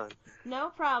having me on. No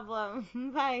problem.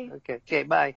 Bye. Okay,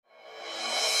 bye.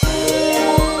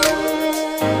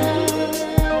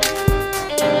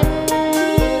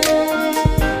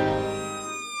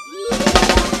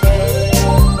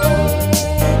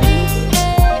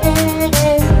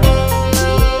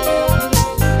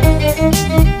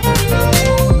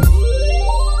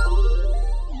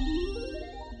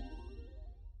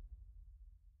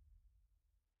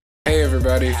 Hey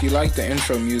everybody, if you like the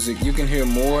intro music, you can hear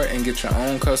more and get your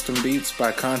own custom beats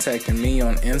by contacting me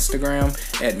on Instagram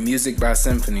at Music by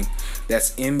Symphony.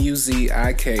 That's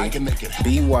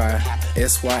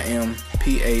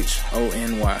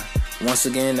MUZIKBYSYMPHONY. Once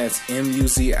again, that's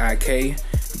MUZIKBYSYMPHONY.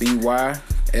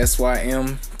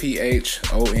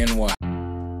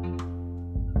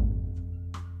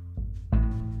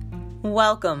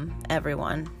 Welcome,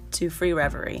 everyone, to Free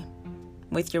Reverie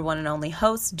with your one and only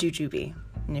host, Jujubee.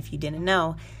 And if you didn't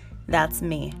know, that's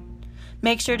me.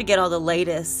 Make sure to get all the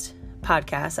latest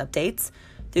podcast updates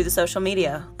through the social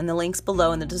media and the links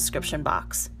below in the description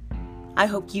box. I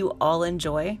hope you all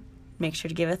enjoy. Make sure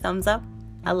to give a thumbs up,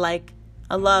 a like,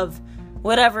 a love,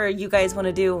 whatever you guys want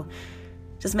to do.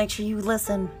 Just make sure you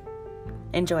listen.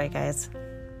 Enjoy, guys.